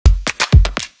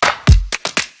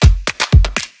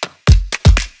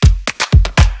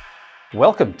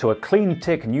Welcome to a clean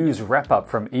tech news wrap-up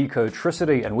from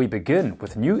Ecotricity, and we begin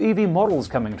with new EV models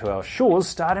coming to our shores,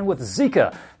 starting with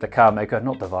Zeekr, the car maker,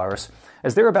 not the virus,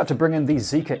 as they're about to bring in the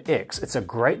Zeekr X. It's a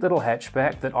great little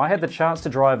hatchback that I had the chance to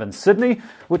drive in Sydney,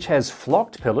 which has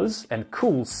flocked pillars and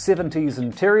cool 70s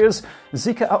interiors.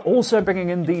 Zeekr are also bringing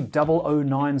in the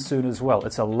 009 soon as well.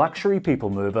 It's a luxury people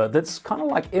mover that's kind of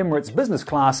like Emirates business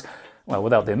class, well,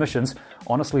 without the emissions.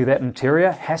 Honestly, that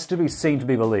interior has to be seen to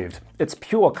be believed. It's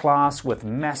pure class with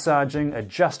massaging,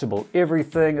 adjustable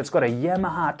everything. It's got a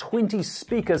Yamaha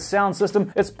 20-speaker sound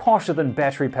system. It's posher than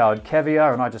battery-powered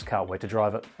caviar, and I just can't wait to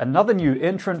drive it. Another new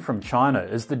entrant from China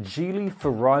is the Geely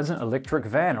Farizon electric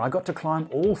van. I got to climb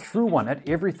all through one at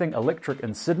Everything Electric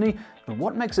in Sydney, and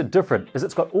what makes it different is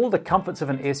it's got all the comforts of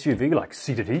an SUV, like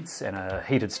seated heats and a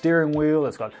heated steering wheel.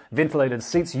 It's got ventilated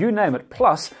seats, you name it.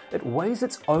 Plus, it weighs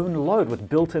its own load with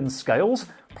built-in scales.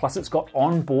 Plus, it's got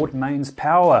onboard mains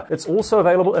power. It's also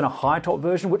available in a high-top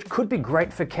version, which could be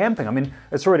great for camping. I mean,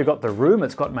 it's already got the room,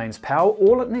 it's got mains power.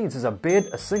 All it needs is a bed,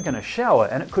 a sink, and a shower,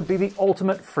 and it could be the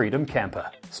ultimate freedom camper.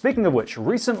 Speaking of which,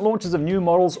 recent launches of new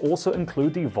models also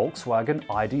include the Volkswagen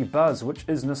ID. Buzz, which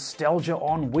is nostalgia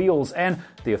on wheels, and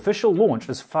the official launch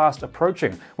is fast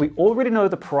approaching. We already know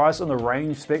the price and the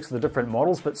range specs of the different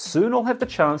models, but soon I'll have the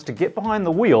chance to get behind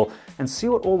the wheel and see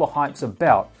what all the hype's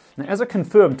about. Now, as a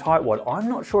confirmed tightwad, I'm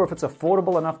not sure if it's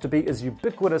affordable enough to be as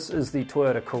ubiquitous as the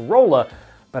Toyota Corolla,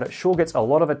 but it sure gets a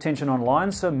lot of attention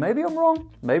online, so maybe I'm wrong.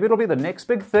 Maybe it'll be the next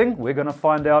big thing. We're going to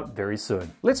find out very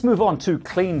soon. Let's move on to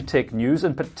clean tech news,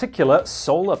 in particular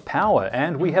solar power,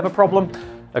 and we have a problem.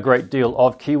 A great deal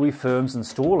of Kiwi firms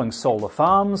installing solar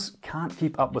farms can't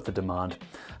keep up with the demand.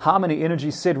 Harmony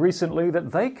Energy said recently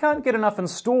that they can't get enough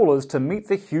installers to meet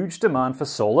the huge demand for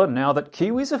solar now that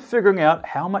Kiwis are figuring out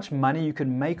how much money you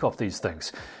can make off these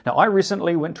things. Now, I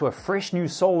recently went to a fresh new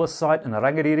solar site in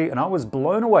Rangiriri and I was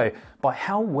blown away by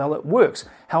how well it works,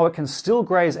 how it can still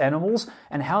graze animals,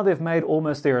 and how they've made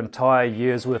almost their entire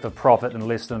year's worth of profit in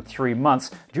less than 3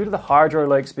 months due to the hydro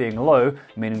lakes being low,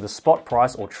 meaning the spot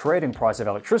price or trading price of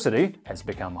electricity has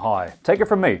become high. Take it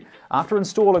from me, after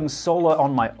installing solar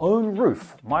on my own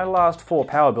roof, my last 4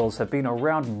 power bills have been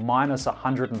around minus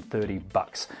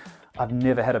 $130. I've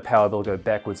never had a power bill go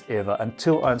backwards ever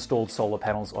until I installed solar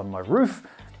panels on my roof.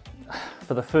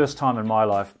 For the first time in my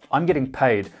life, I'm getting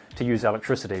paid to use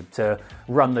electricity, to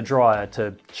run the dryer,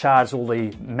 to charge all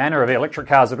the manner of electric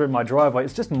cars that are in my driveway.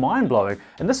 It's just mind-blowing.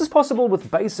 And this is possible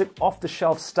with basic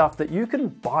off-the-shelf stuff that you can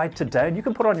buy today and you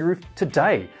can put on your roof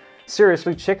today.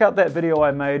 Seriously, check out that video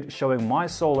I made showing my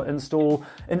solar install.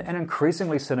 In an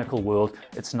increasingly cynical world,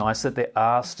 it's nice that there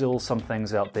are still some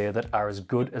things out there that are as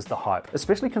good as the hype,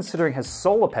 especially considering how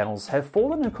solar panels have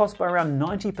fallen in cost by around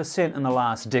 90% in the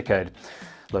last decade.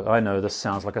 Look, I know this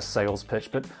sounds like a sales pitch,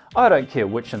 but I don't care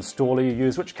which installer you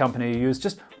use, which company you use.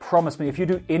 Just promise me if you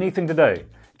do anything today,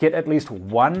 get at least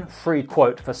one free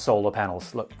quote for solar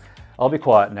panels. Look, I'll be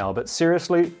quiet now, but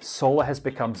seriously, solar has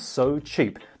become so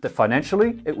cheap that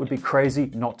financially it would be crazy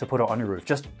not to put it on your roof.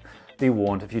 Just be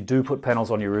warned, if you do put panels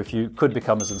on your roof, you could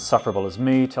become as insufferable as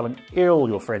me, telling all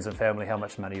your friends and family how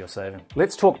much money you're saving.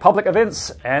 Let's talk public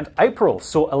events, and April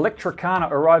saw Electricarna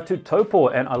arrive to Taupo,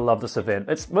 and I love this event.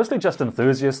 It's mostly just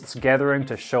enthusiasts gathering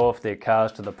to show off their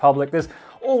cars to the public. There's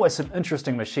always some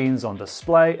interesting machines on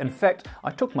display. In fact,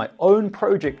 I took my own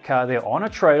project car there on a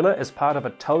trailer as part of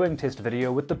a towing test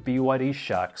video with the BYD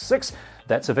Shark 6.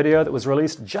 That's a video that was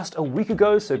released just a week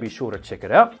ago, so be sure to check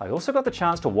it out. I also got the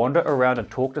chance to wander around and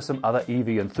talk to some other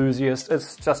EV enthusiasts.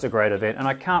 It's just a great event, and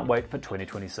I can't wait for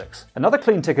 2026. Another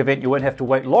clean tech event you won't have to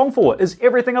wait long for is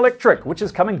Everything Electric, which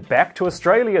is coming back to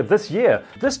Australia this year.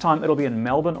 This time it'll be in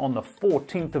Melbourne on the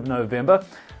 14th of November.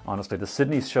 Honestly, the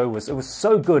Sydney show was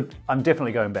so good, I'm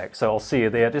definitely going back, so I'll see you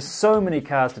there. There's so many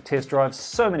cars to test drive,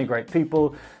 so many great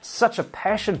people, such a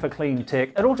passion for clean tech.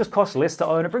 It all just costs less to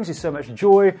own, it brings you so much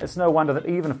joy. It's no wonder that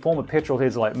even former petrol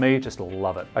heads like me just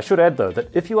love it. I should add though that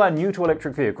if you are new to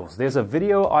electric vehicles, there's a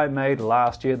video I made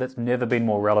last year that's never been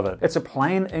more relevant. It's a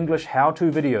plain English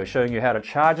how-to video showing you how to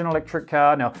charge an electric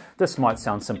car. Now, this might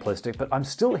sound simplistic, but I'm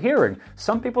still hearing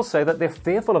some people say that they're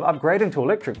fearful of upgrading to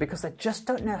electric because they just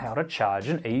don't know how to charge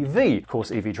an EV. Of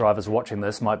course, EV drivers watching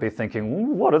this might be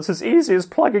thinking, what, it's as easy as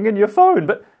plugging in your phone,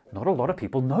 but not a lot of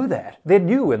people know that. They're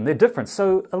new and they're different,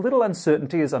 so a little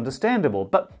uncertainty is understandable,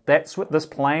 but that's what this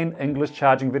plain English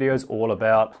charging video is all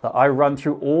about. I run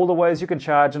through all the ways you can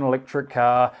charge an electric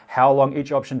car, how long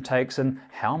each option takes, and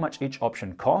how much each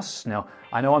option costs. Now,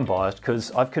 I know I'm biased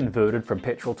because I've converted from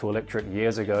petrol to electric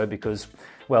years ago because,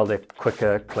 well, they're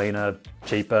quicker, cleaner,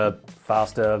 cheaper,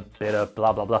 faster, better,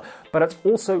 blah, blah, blah. But it's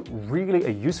also really a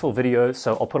useful video,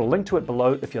 so I'll put a link to it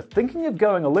below. If you're thinking of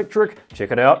going electric, check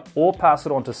it out or pass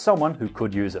it on to someone who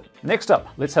could use it. Next up,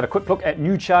 let's have a quick look at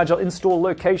new charger install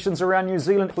locations around New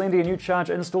Zealand. Plenty of new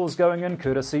charger installs going in,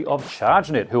 courtesy of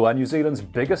ChargeNet, who are New Zealand's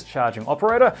biggest charging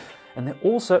operator. And they're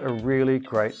also a really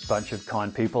great bunch of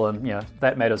kind people, and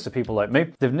that matters to people like me.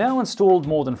 They've now installed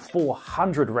more than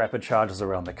 400 rapid chargers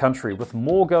around the country, with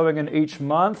more going in each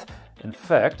month. In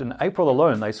fact, in April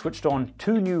alone, they switched on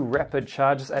 2 new rapid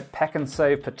chargers at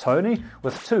Pak'nSave Petone,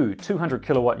 with 2 200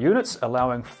 kilowatt units,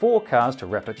 allowing 4 cars to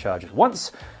rapid charge at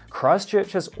once.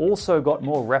 Christchurch has also got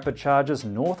more rapid chargers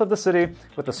north of the city,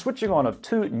 with the switching on of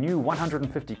 2 new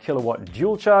 150 kilowatt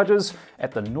dual chargers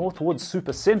at the Northwood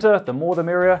Super Centre. The more the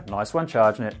merrier. Nice one,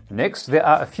 ChargeNet. Next, there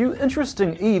are a few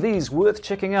interesting EVs worth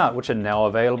checking out, which are now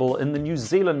available in the New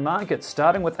Zealand market,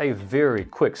 starting with a very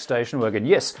quick station wagon.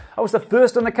 Yes, I was the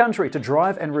first in the country to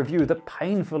drive and review the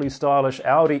painfully stylish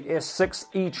Audi S6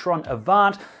 e-tron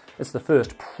Avant. It's the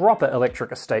first proper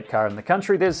electric estate car in the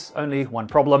country. There's only one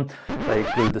problem. They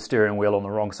glued the steering wheel on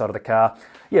the wrong side of the car.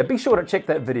 Yeah, be sure to check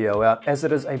that video out, as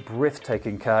it is a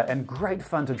breathtaking car and great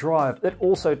fun to drive. It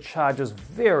also charges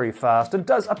very fast and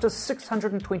does up to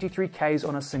 623 Ks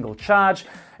on a single charge.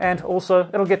 And also,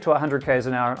 it'll get to 100 Ks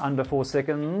an hour in under 4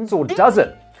 seconds. Or does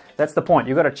it? That's the point.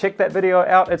 You've got to check that video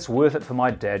out. It's worth it for my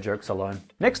dad jokes alone.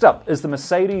 Next up is the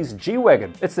Mercedes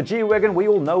G-Wagon. It's the G-Wagon we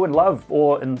all know and love,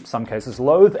 or in some cases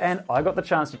loathe, and I got the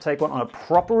chance to take one on a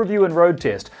proper review and road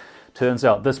test. Turns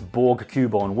out this Borg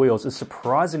cube on wheels is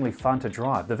surprisingly fun to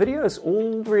drive. The video is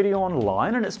already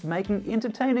online and it's making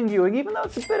entertaining viewing, even though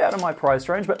it's a bit out of my price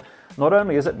range. But not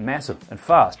only is it massive and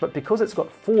fast, but because it's got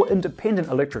 4 independent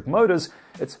electric motors,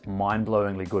 it's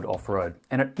mind-blowingly good off-road.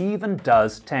 And it even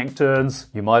does tank turns.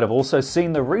 You might have also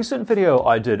seen the recent video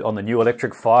I did on the new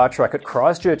electric Firetruck at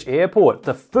Christchurch Airport,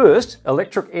 the first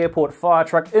electric airport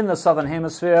Firetruck in the Southern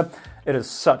Hemisphere. It is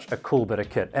such a cool bit of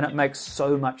kit, and it makes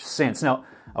so much sense. Now,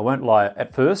 I won't lie,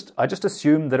 at first I just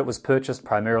assumed that it was purchased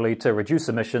primarily to reduce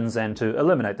emissions and to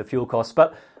eliminate the fuel costs,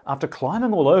 but after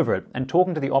climbing all over it and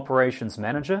talking to the operations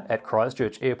manager at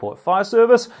Christchurch Airport Fire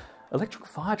Service, electric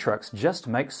fire trucks just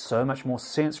make so much more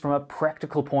sense from a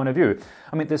practical point of view.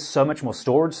 I mean, there's so much more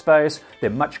storage space, they're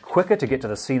much quicker to get to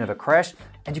the scene of a crash,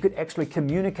 and you could actually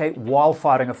communicate while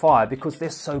fighting a fire because they're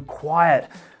so quiet.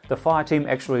 The fire team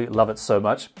actually love it so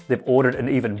much, they've ordered an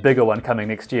even bigger one coming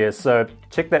next year, so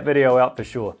check that video out for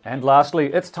sure. And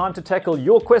lastly, it's time to tackle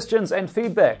your questions and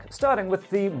feedback, starting with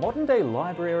the modern-day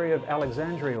library of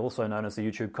Alexandria, also known as the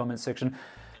YouTube comments section.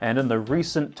 And in the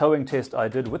recent towing test I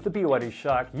did with the BYD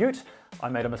Shark Ute, I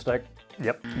made a mistake.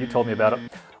 Yep, you told me about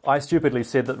it. I stupidly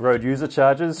said that road user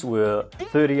charges were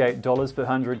 $38 per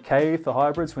 100k for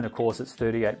hybrids, when of course it's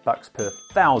 $38 per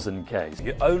 1000 Ks.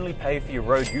 You only pay for your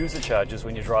road user charges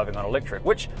when you're driving on electric,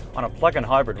 which on a plug-in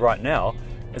hybrid right now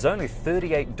is only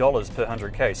 $38 per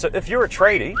 100k. So if you're a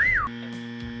tradie...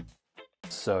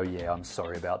 So yeah, I'm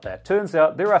sorry about that. Turns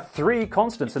out there are 3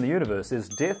 constants in the universe. There's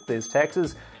death, there's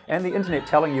taxes, and the internet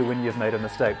telling you when you've made a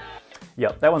mistake.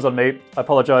 Yeah, that one's on me. I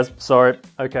apologize. Sorry.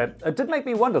 Okay. It did make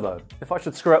me wonder though, if I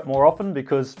should screw up more often,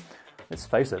 because let's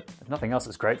face it, if nothing else,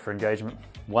 it's great for engagement.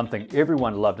 One thing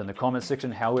everyone loved in the comments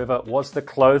section, however, was the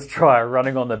clothes dryer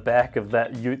running on the back of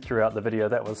that ute throughout the video.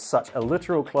 That was such a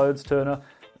literal clothes turner.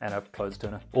 And a clothes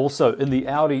turner. Also, in the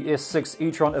Audi S6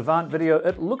 e-tron Avant video,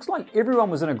 it looks like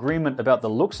everyone was in agreement about the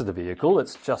looks of the vehicle.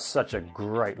 It's just such a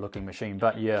great looking machine,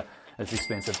 but yeah, it's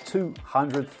expensive.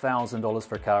 $200,000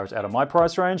 for a car is out of my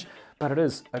price range, but it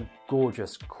is a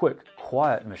gorgeous, quick,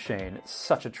 quiet machine. It's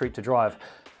such a treat to drive.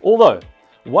 Although,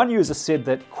 one user said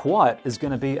that quiet is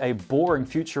going to be a boring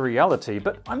future reality,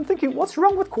 but I'm thinking, what's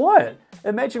wrong with quiet?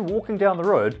 Imagine walking down the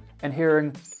road and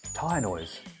hearing tyre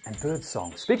noise and bird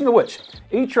song. Speaking of which,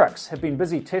 e-trucks have been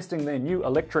busy testing their new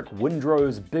electric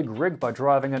Windrose big rig by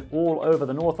driving it all over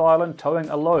the North Island towing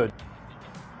a load.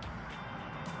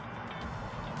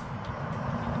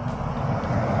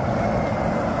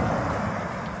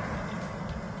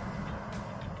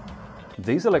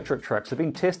 These electric trucks have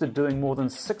been tested doing more than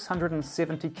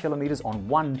 670 kilometers on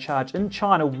one charge in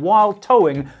China while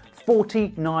towing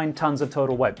 49 tons of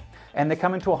total weight. And they're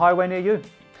coming to a highway near you.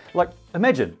 Like,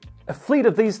 imagine a fleet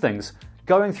of these things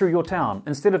going through your town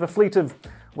instead of a fleet of,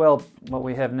 well, what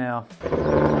we have now.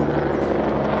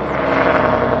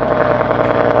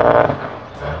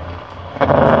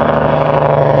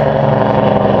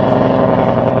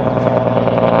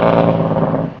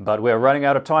 But we're running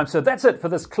out of time, so that's it for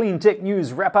this clean tech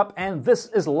news wrap-up, and this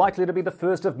is likely to be the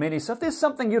first of many, so if there's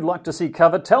something you'd like to see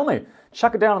covered, tell me.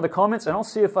 Chuck it down in the comments, and I'll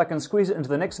see if I can squeeze it into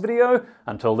the next video.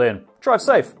 Until then, drive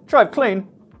safe, drive clean,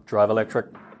 drive electric.